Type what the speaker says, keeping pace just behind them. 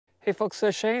Hey folks,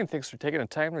 it's Shane. Thanks for taking the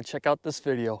time to check out this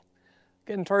video.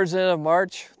 Getting towards the end of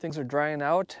March, things are drying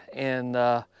out, and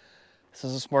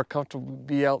since it's more comfortable to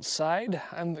be outside,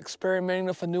 I'm experimenting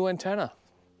with a new antenna.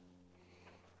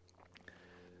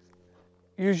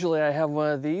 Usually I have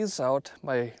one of these out,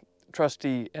 my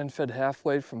trusty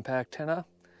EFHW from PackTenna. I'm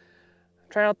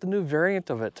trying out the new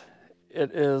variant of it. It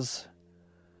is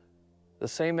the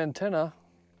same antenna,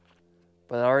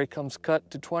 but it already comes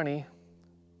cut to 20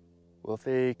 with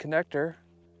a connector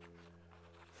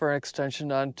for an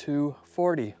extension onto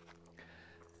 40.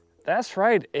 That's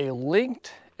right, a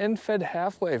linked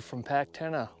EFHW from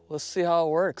PackTenna. Let's see how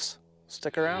it works.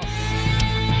 Stick around.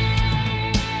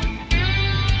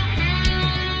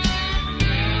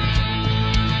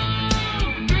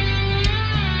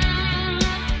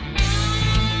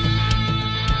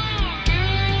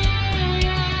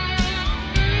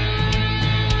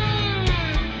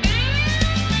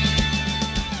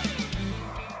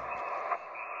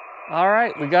 All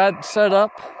right, we got it set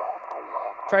up.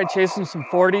 Tried chasing some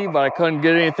 40, but I couldn't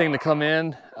get anything to come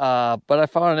in. But I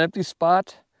found an empty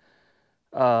spot.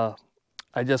 I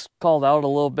just called out a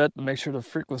little bit to make sure the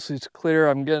frequency's clear.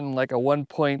 I'm getting like a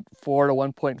 1.4 to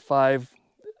 1.5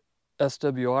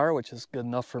 SWR, which is good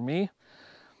enough for me.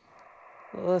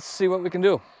 Let's see what we can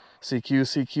do. CQ,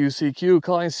 CQ, CQ,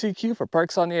 calling CQ for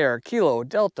Parks on the Air. Kilo,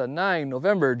 Delta, 9,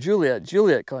 November, Juliet,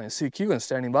 Juliet, calling CQ and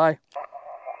standing by.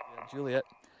 Yeah, Juliet.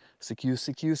 CQ,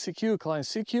 CQ, CQ, calling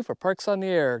CQ for Parks on the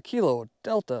Air. Kilo,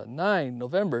 Delta, 9,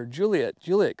 November, Juliet,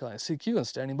 Juliet, calling CQ and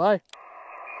standing by.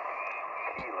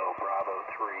 Kilo, Bravo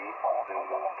 3,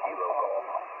 Zulu, Kilo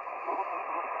Golf.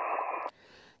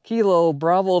 Kilo,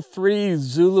 Bravo 3,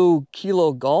 Zulu,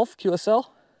 Kilo Golf, QSL.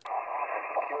 QSL,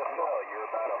 you're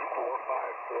about a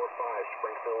 4545,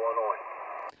 Springfield,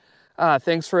 Illinois.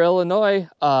 Thanks for Illinois.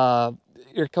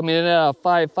 You're coming in at a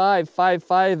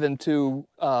 5555 into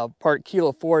Park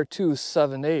Kilo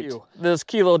 4278. This is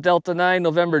Kilo Delta 9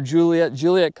 November Juliet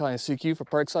Juliet calling CQ for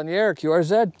Parks on the Air,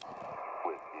 QRZ.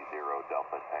 Whiskey 0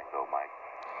 Delta Tango Mike.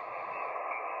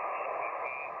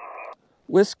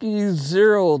 Whiskey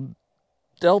 0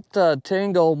 Delta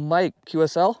Tango Mike,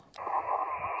 QSL. QSL,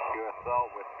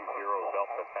 Whiskey 0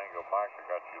 Delta Tango Mike, I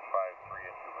got you 53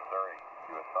 into Missouri,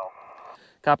 QSL.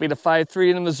 Copy to 53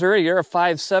 in Missouri. You're a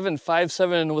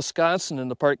 5757 in Wisconsin in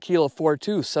the Park Kilo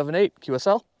 4278, QSL.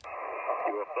 QSL,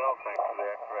 thanks for the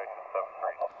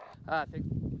activation,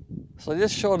 73. So I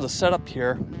just showed the setup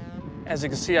here. As you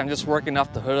can see, I'm just working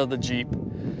off the hood of the Jeep.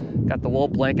 Got the wool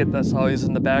blanket that's always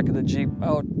in the back of the Jeep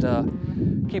out,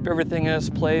 keep everything in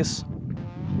its place.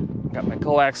 Got my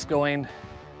coax going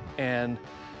and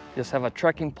just have a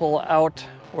trekking pole out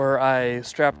where I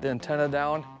strap the antenna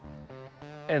down.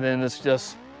 And then it's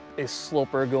just a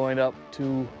sloper going up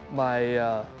to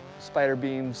my spider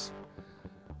beams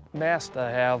mast that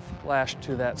I have lashed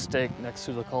to that stake next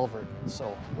to the culvert.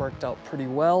 So worked out pretty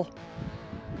well.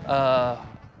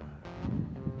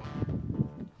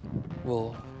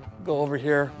 We'll go over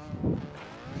here.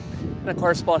 And of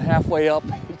course, about halfway up,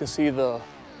 you can see the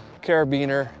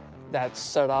carabiner that's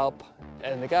set up,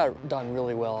 and they got it done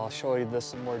really well. I'll show you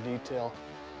this in more detail.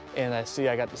 And I see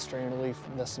I got the strain relief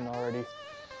missing already.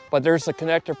 But there's a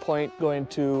connector point going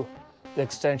to the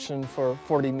extension for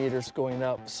 40 meters going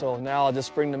up. So now I'll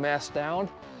just bring the mast down,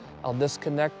 I'll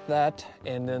disconnect that,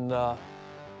 and then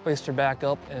hoist her back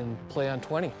up and play on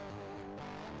 20.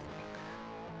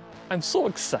 I'm so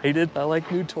excited. I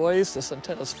like new toys. This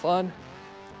antenna's fun.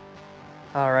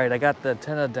 All right, I got the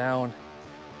antenna down.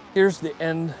 Here's the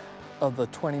end of the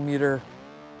 20-meter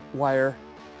wire.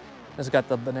 It's got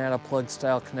the banana plug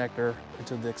style connector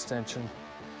into the extension.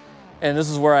 And this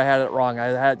is where I had it wrong. I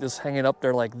had it just hanging up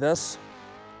there like this,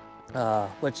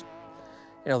 which,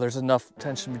 you know, there's enough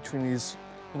tension between these,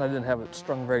 and I didn't have it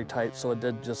strung very tight, so it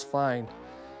did just fine.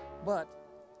 But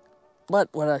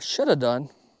what I should have done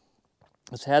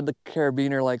is had the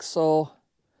carabiner like so,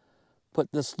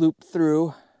 put this loop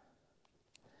through,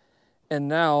 and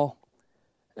now,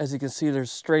 as you can see,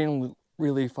 there's strain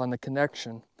relief on the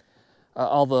connection.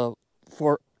 All the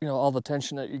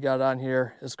tension that you got on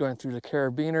here is going through the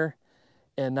carabiner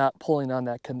and not pulling on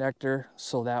that connector,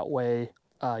 so that way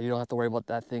you don't have to worry about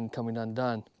that thing coming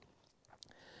undone.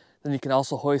 Then you can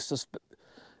also hoist this,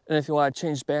 and if you want to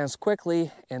change bands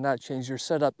quickly and not change your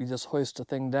setup, you just hoist the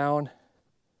thing down,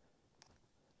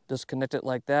 disconnect it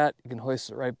like that. You can hoist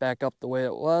it right back up the way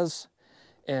it was,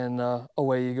 and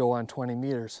away you go on 20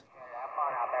 meters.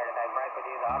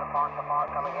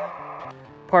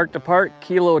 Park to Park,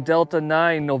 Kilo Delta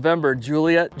 9 November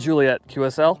Juliet Juliet,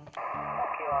 QSL. Kilo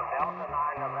Delta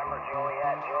 9 November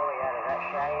Juliet Juliet, is that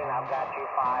Shane? I've got you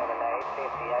 5 and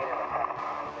 858 and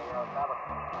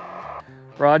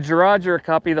 7. Roger, roger.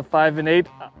 Copy the 5 and 8.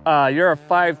 You're a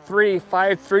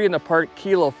 5-3 in the park,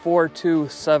 Kilo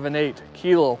 4278.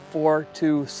 Kilo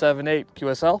 4278.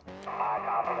 QSL?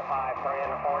 Copy the 5-3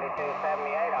 and the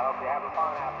 4278. I hope you're having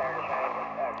fun out there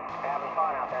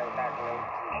this afternoon.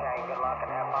 Shane, good luck and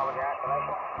have fun with your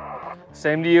activation.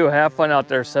 Same to you. Have fun out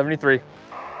there. 73. QRZ,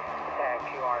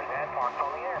 parked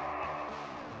on the air.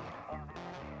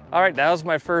 All right, that was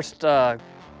my first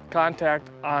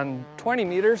contact on 20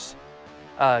 meters.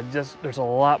 There's a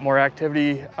lot more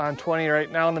activity on 20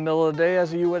 right now in the middle of the day,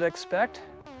 as you would expect.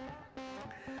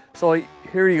 So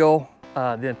here you go.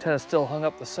 The antenna still hung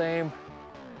up the same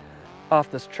off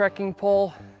this trekking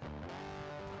pole.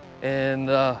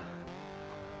 And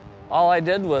all I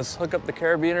did was hook up the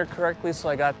carabiner correctly, so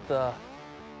I got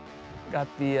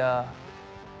the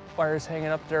wires hanging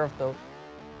up there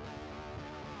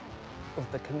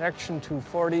with the connection to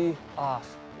 40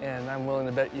 off. And I'm willing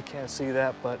to bet you can't see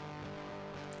that, but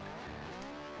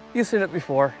you've seen it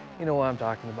before. You know what I'm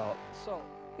talking about. So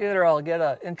either I'll get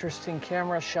an interesting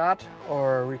camera shot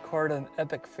or record an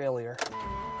epic failure.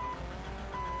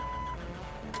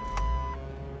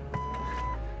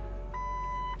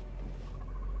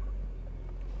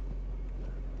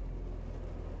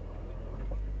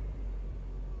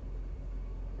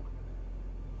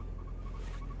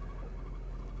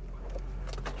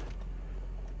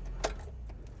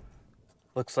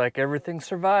 Looks like everything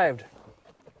survived.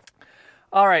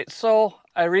 All right, so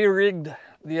I re-rigged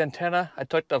the antenna. I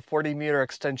took the 40 meter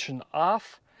extension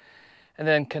off and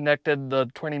then connected the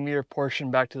 20 meter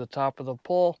portion back to the top of the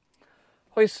pole,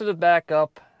 hoisted it back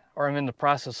up, or I'm in the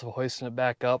process of hoisting it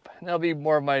back up. And that'll be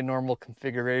more of my normal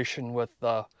configuration with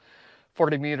the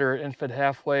 40 meter infrared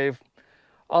half wave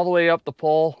all the way up the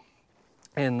pole,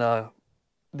 and the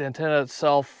antenna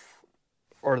itself,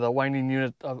 or the winding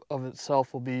unit of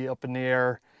itself, will be up in the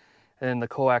air, and the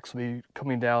coax will be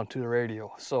coming down to the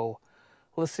radio. So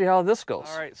let's see how this goes.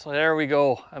 All right, so there we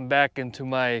go. I'm back into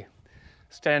my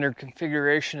standard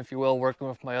configuration, if you will, working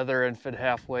with my other infrared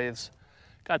half waves.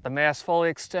 Got the mast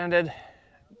fully extended,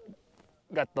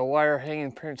 got the wire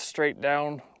hanging pretty straight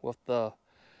down with the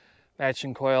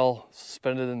matching coil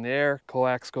suspended in the air,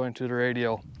 coax going to the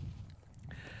radio.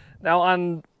 Now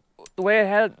on the way I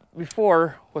had it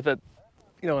before with it,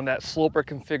 you know, in that sloper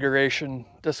configuration,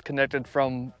 disconnected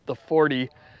from the 40.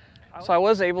 So I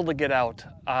was able to get out.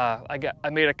 I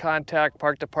made a contact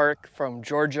park to park from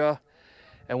Georgia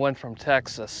and one from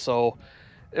Texas. So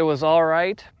it was all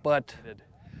right, but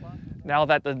now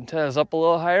that the antenna is up a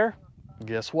little higher,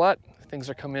 guess what? Things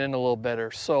are coming in a little better.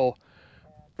 So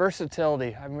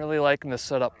versatility, I'm really liking this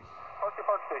setup. Park to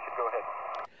park station, go ahead.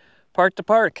 Park to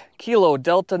park, Kilo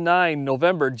Delta 9,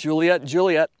 November, Juliet,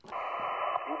 Juliet.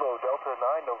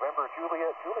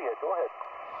 Juliet, go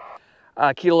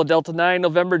ahead. Kilo Delta 9,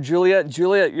 November, Juliet,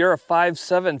 Juliet, you're a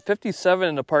 5-7, 57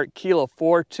 in the park, Kilo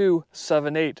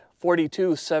 4278,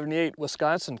 4278,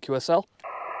 Wisconsin, QSL.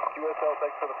 QSL,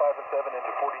 thanks for the 5 and 7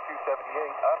 into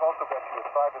 4278. I've also got you at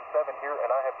 5 and 7 here, and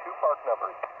I have two park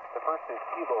numbers. The first is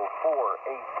Kilo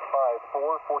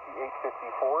 4854,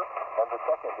 4854, and the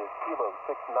second is Kilo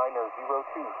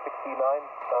 6902,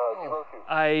 6902.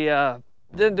 I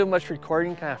didn't do much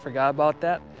recording, kind of forgot about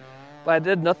that. But I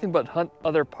did nothing but hunt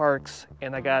other parks,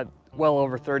 and I got well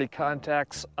over 30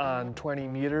 contacts on 20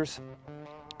 meters.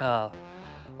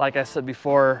 Like I said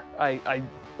before, I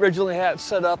originally had it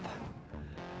set up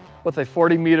with a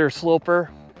 40 meter sloper,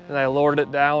 and I lowered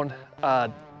it down,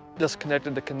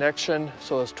 disconnected the connection,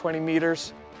 so it was 20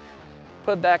 meters.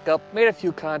 Put it back up, made a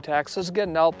few contacts. It was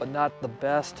getting out, but not the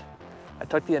best. I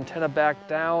took the antenna back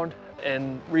down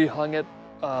and rehung it,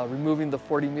 removing the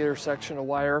 40 meter section of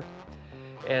wire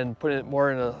and putting it more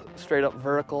in a straight up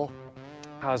vertical.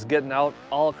 I was getting out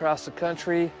all across the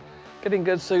country, getting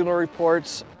good signal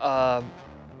reports. The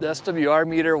SWR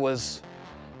meter was,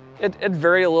 it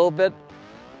varied a little bit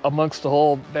amongst the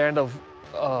whole band of,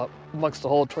 amongst the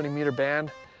whole 20 meter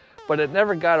band, but it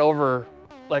never got over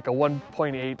like a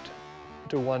 1.8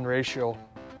 to 1 ratio.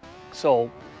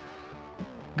 So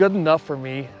good enough for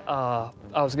me. I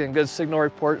was getting good signal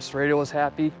reports, the radio was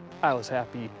happy, I was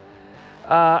happy.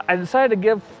 I decided to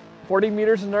give 40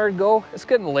 meters another go. It's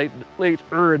getting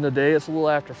later in the day, it's a little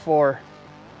after 4.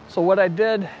 So what I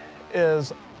did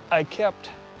is I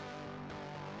kept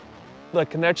the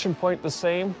connection point the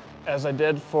same as I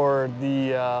did for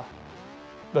the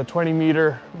 20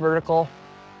 meter vertical.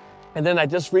 And then I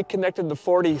just reconnected the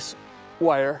 40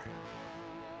 wire.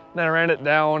 Then I ran it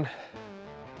down.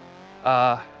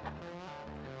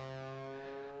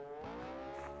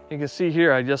 You can see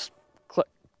here, I just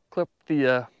clipped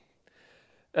the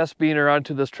S-beaner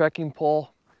onto this trekking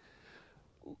pole,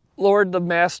 lowered the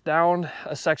mast down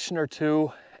a section or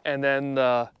two, and then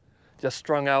just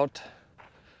strung out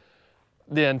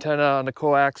the antenna on the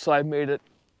coax. So I made it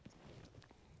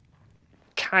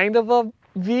kind of a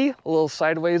V, a little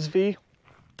sideways V,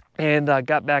 and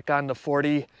got back on the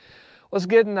 40. Was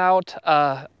getting out.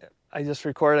 I just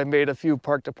recorded, I made a few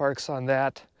park-to-parks on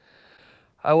that.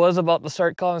 I was about to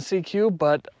start calling CQ,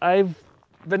 but I've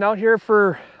been out here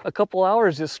for a couple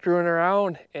hours just screwing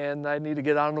around, and I need to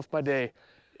get on with my day.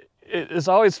 It is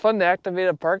always fun to activate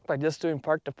a park by just doing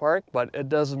park-to-park, but it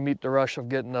doesn't meet the rush of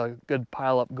getting a good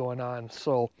pileup going on.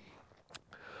 So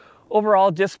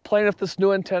overall, just playing with this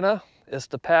new antenna. It's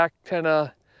the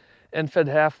PackTenna Linked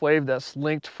EFHW that's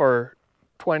linked for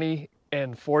 20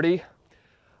 and 40.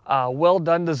 Well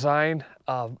done design.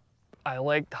 I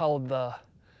liked how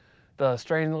the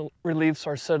strain reliefs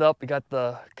are set up. You got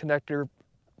the connector,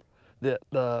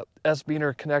 the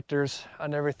S-beaner connectors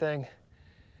on everything.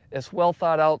 It's well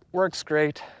thought out, works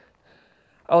great.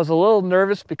 I was a little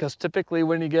nervous because typically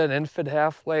when you get an infid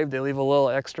EFHW, they leave a little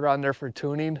extra on there for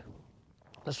tuning.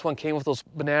 This one came with those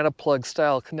banana plug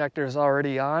style connectors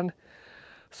already on.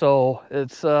 So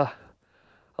it's a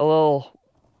little,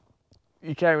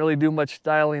 you can't really do much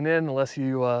dialing in unless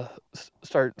you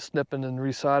start snipping and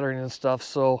resoldering and stuff.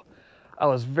 So I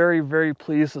was very, very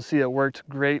pleased to see it worked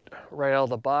great right out of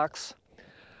the box.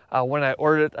 When I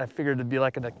ordered it, I figured it'd be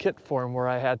like in a kit form where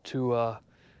I had to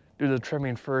do the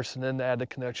trimming first and then add the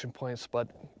connection points. But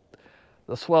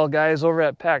the swell guys over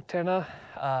at PackTenna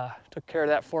took care of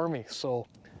that for me. So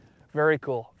very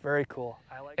cool, very cool.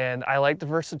 And I like the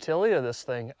versatility of this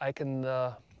thing. I can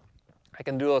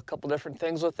do a couple different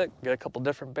things with it, get a couple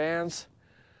different bands,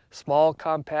 small,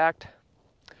 compact.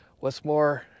 What's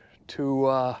more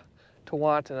to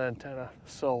want an antenna?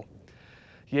 So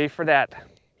yay for that.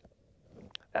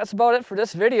 That's about it for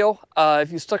this video. If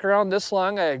you stuck around this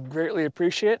long, I greatly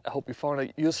appreciate it. I hope you found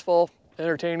it useful,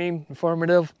 entertaining,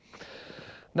 informative,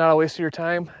 not a waste of your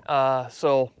time.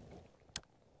 So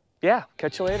yeah,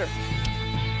 catch you later.